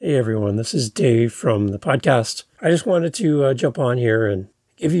Hey everyone, this is Dave from the podcast. I just wanted to jump on here and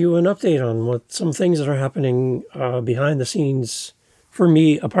give you an update on what some things that are happening behind the scenes for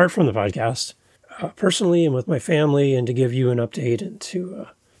me, apart from the podcast, personally and with my family, and to give you an update and to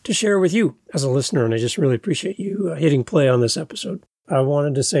share with you as a listener. And I just really appreciate you hitting play on this episode. I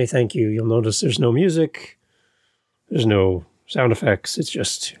wanted to say thank you. You'll notice there's no music, there's no sound effects. It's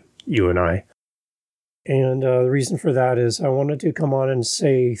just you and I. And the reason for that is I wanted to come on and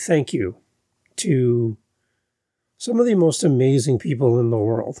say thank you to some of the most amazing people in the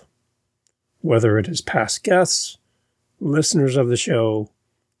world, whether it is past guests, listeners of the show,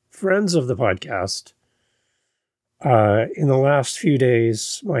 friends of the podcast. In the last few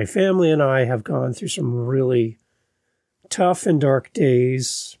days, my family and I have gone through some really tough and dark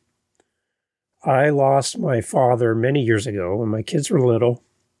days. I lost my father many years ago when my kids were little.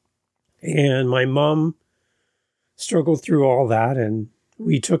 And my mom struggled through all that, and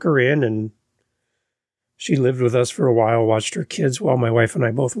we took her in, and she lived with us for a while, watched her kids while my wife and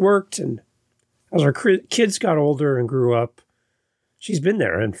I both worked. And as our kids got older and grew up, she's been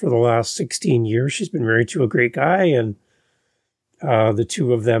there. And for the last 16 years, she's been married to a great guy, and the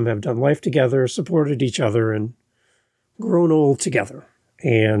two of them have done life together, supported each other, and grown old together.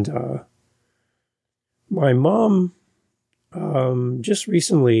 And my mom just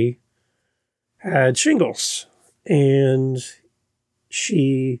recently had shingles, and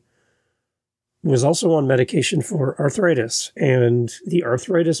she was also on medication for arthritis, and the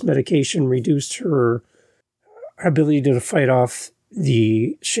arthritis medication reduced her ability to fight off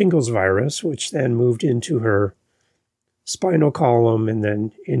the shingles virus, which then moved into her spinal column and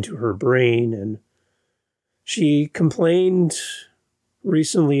then into her brain. And she complained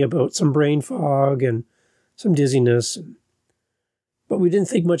recently about some brain fog and some dizziness, but we didn't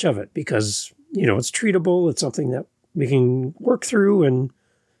think much of it because it's treatable. It's something that we can work through. And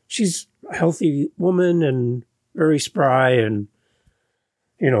she's a healthy woman and very spry and,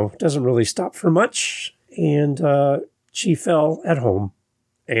 doesn't really stop for much. And she fell at home,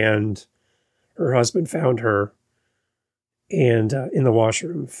 and her husband found her and in the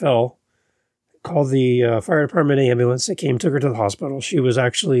washroom, fell, called the fire department ambulance. They came, took her to the hospital. She was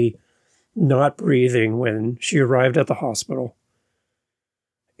actually not breathing when she arrived at the hospital.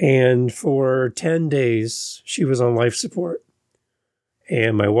 And for 10 days, she was on life support.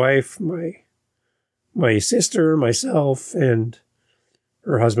 And my wife, my sister, myself, and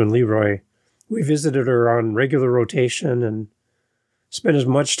her husband, Leroy, we visited her on regular rotation and spent as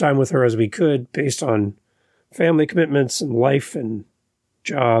much time with her as we could based on family commitments and life and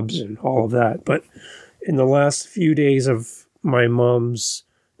jobs and all of that. But in the last few days of my mom's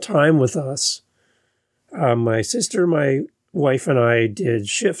time with us, my sister, my wife, and I did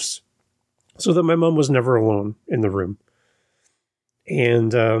shifts so that my mom was never alone in the room.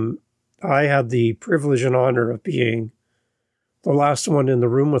 And I had the privilege and honor of being the last one in the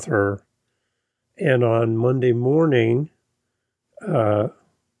room with her. And on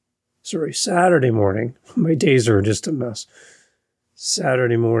Saturday morning, my days are just a mess.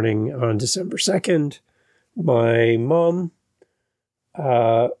 Saturday morning on December 2nd, my mom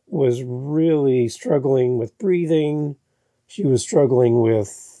was really struggling with breathing. She was struggling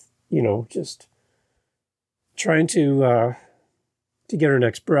with, just trying to get her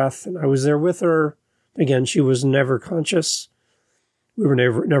next breath. And I was there with her. Again, she was never conscious. We were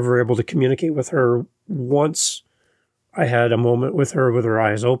never able to communicate with her. Once I had a moment with her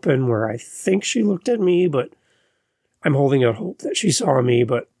eyes open where I think she looked at me, but I'm holding out hope that she saw me,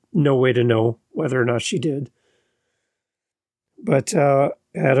 but no way to know whether or not she did. But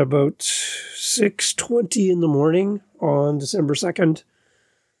at about 6:20 in the morning on December 2nd,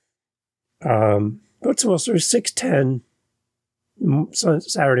 about 6:10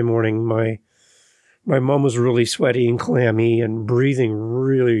 Saturday morning, my mom was really sweaty and clammy and breathing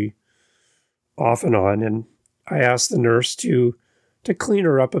really off and on. And I asked the nurse to clean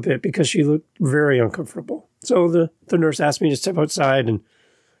her up a bit because she looked very uncomfortable. So the nurse asked me to step outside, and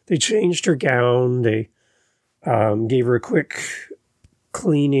they changed her gown. They gave her a quick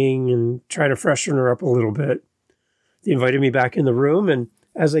cleaning and tried to freshen her up a little bit. They invited me back in the room, and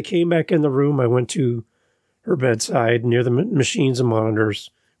as I came back in the room, I went to her bedside near the machines and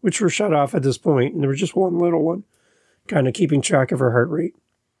monitors, which were shut off at this point, and there was just one little one, kind of keeping track of her heart rate.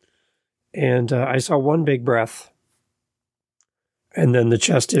 And I saw one big breath, and then her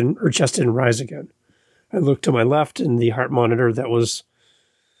chest didn't rise again. I looked to my left, and the heart monitor that was,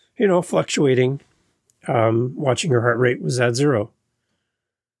 fluctuating, watching her heart rate was at 0.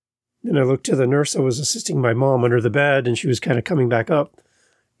 Then I looked to the nurse that was assisting my mom under the bed, and she was kind of coming back up.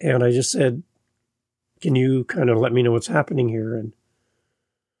 And I just said, "Can you kind of let me know what's happening here?" And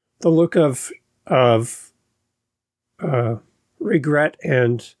the look of regret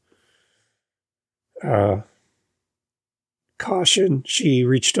and caution, she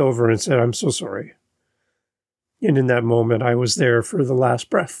reached over and said, "I'm so sorry." And in that moment, I was there for the last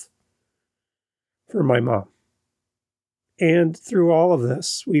breath for my mom. And through all of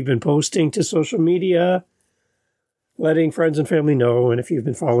this, we've been posting to social media, letting friends and family know. And if you've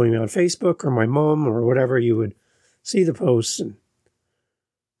been following me on Facebook or my mom or whatever, you would see the posts. And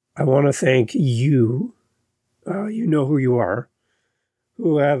I want to thank you, you know who you are,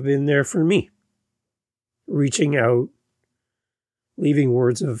 who have been there for me, reaching out, leaving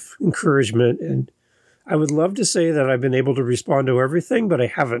words of encouragement. And I would love to say that I've been able to respond to everything, but I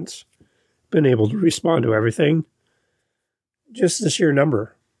haven't been able to respond to everything. Just the sheer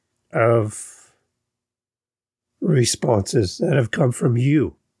number of responses that have come from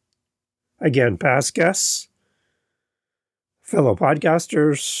you. Again, past guests, fellow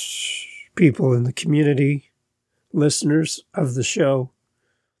podcasters, people in the community, listeners of the show,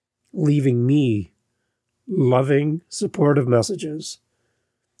 leaving me loving, supportive messages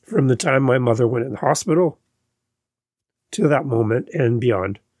from the time my mother went in the hospital to that moment and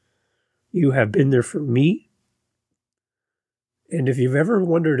beyond. You have been there for me. And if you've ever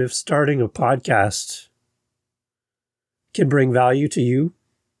wondered if starting a podcast can bring value to you,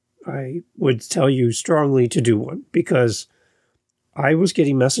 I would tell you strongly to do one, because I was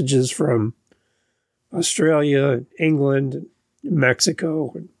getting messages from Australia, England,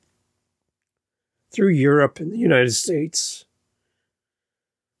 Mexico, and through Europe and the United States,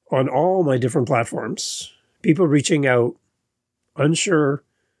 on all my different platforms, people reaching out, unsure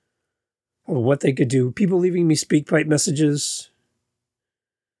of what they could do, people leaving me SpeakPipe messages,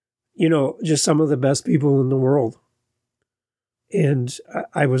 just some of the best people in the world. And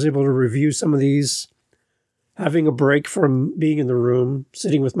I was able to review some of these, having a break from being in the room,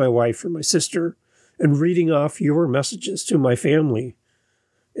 sitting with my wife or my sister, and reading off your messages to my family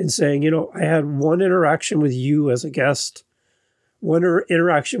and saying, I had one interaction with you as a guest, one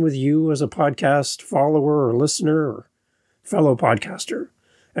interaction with you as a podcast follower or listener or fellow podcaster,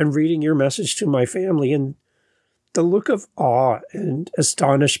 and reading your message to my family. And the look of awe and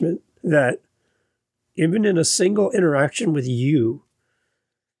astonishment that even in a single interaction with you,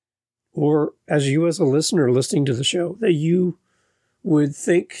 or as you as a listener listening to the show, that you would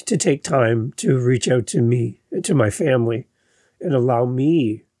think to take time to reach out to me and to my family and allow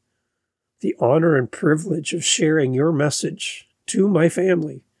me the honor and privilege of sharing your message to my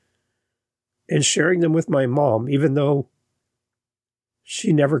family and sharing them with my mom, even though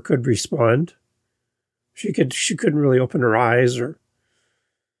she never could respond. She couldn't really open her eyes,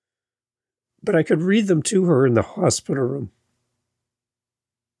 but I could read them to her in the hospital room.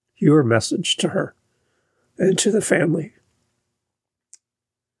 Your message to her and to the family.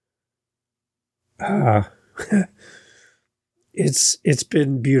 It's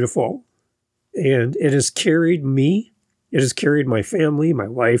been beautiful, and it has carried me. It has carried my family, my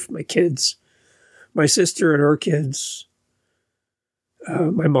wife, my kids, my sister and her kids,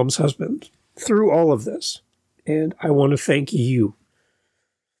 my mom's husband, through all of this. And I want to thank you.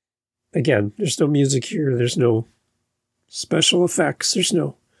 Again, there's no music here. There's no special effects. There's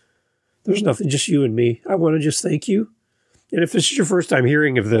nothing, just you and me. I want to just thank you. And if this is your first time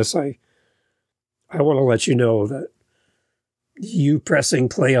hearing of this, I want to let you know that you pressing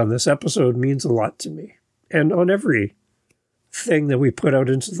play on this episode means a lot to me, and on every thing that we put out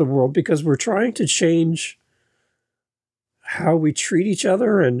into the world, because we're trying to change how we treat each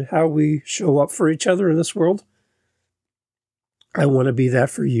other and how we show up for each other in this world. I want to be that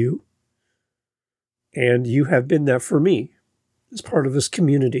for you. And you have been that for me as part of this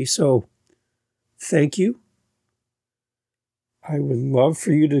community. So thank you. I would love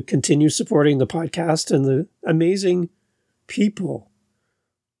for you to continue supporting the podcast and the amazing people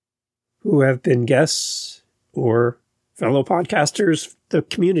who have been guests or fellow podcasters, the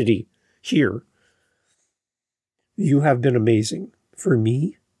community here. You have been amazing for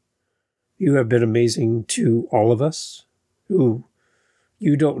me. You have been amazing to all of us who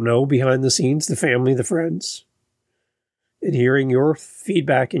you don't know behind the scenes, the family, the friends. And hearing your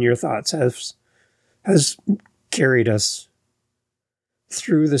feedback and your thoughts has carried us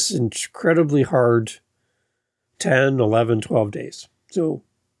through this incredibly hard 10, 11, 12 days. So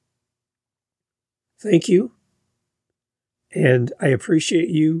thank you. And I appreciate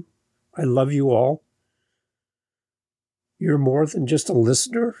you. I love you all. You're more than just a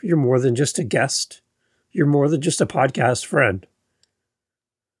listener. You're more than just a guest. You're more than just a podcast friend.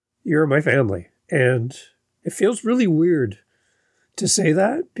 You're my family. And it feels really weird to say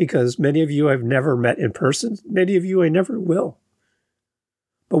that, because many of you I've never met in person. Many of you I never will.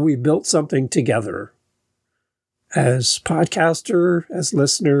 but we built something together as podcaster, as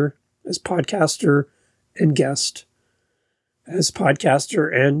listener, as podcaster and guest, as podcaster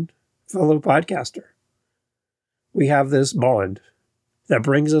and fellow podcaster. We have this bond that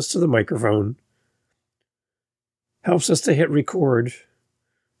brings us to the microphone, helps us to hit record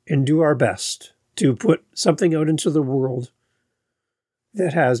and do our best to put something out into the world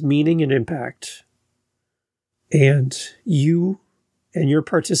that has meaning and impact. And you and your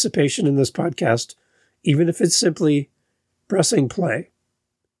participation in this podcast, even if it's simply pressing play,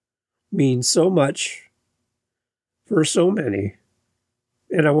 means so much for so many.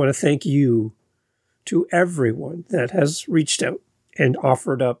 And I want to thank you to everyone that has reached out and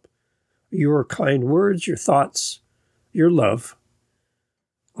offered up your kind words, your thoughts, your love.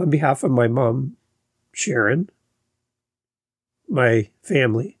 On behalf of my mom, Sharon, my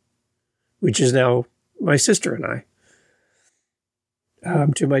family, which is now my sister and I,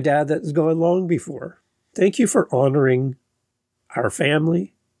 to my dad that has gone long before. Thank you for honoring our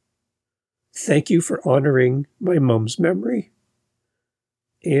family. Thank you for honoring my mom's memory.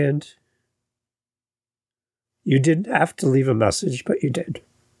 And you didn't have to leave a message, but you did.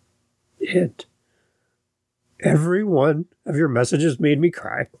 And every one of your messages made me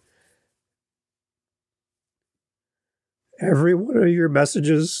cry. Every one of your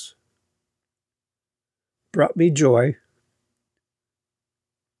messages brought me joy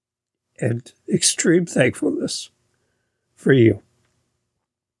and extreme thankfulness for you.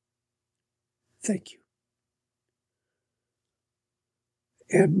 Thank you.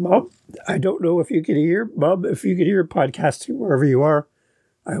 And Mom, I don't know if you can hear, Mom, if you can hear podcasting wherever you are,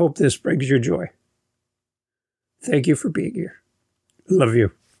 I hope this brings you joy. Thank you for being here. Love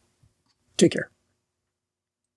you. Take care.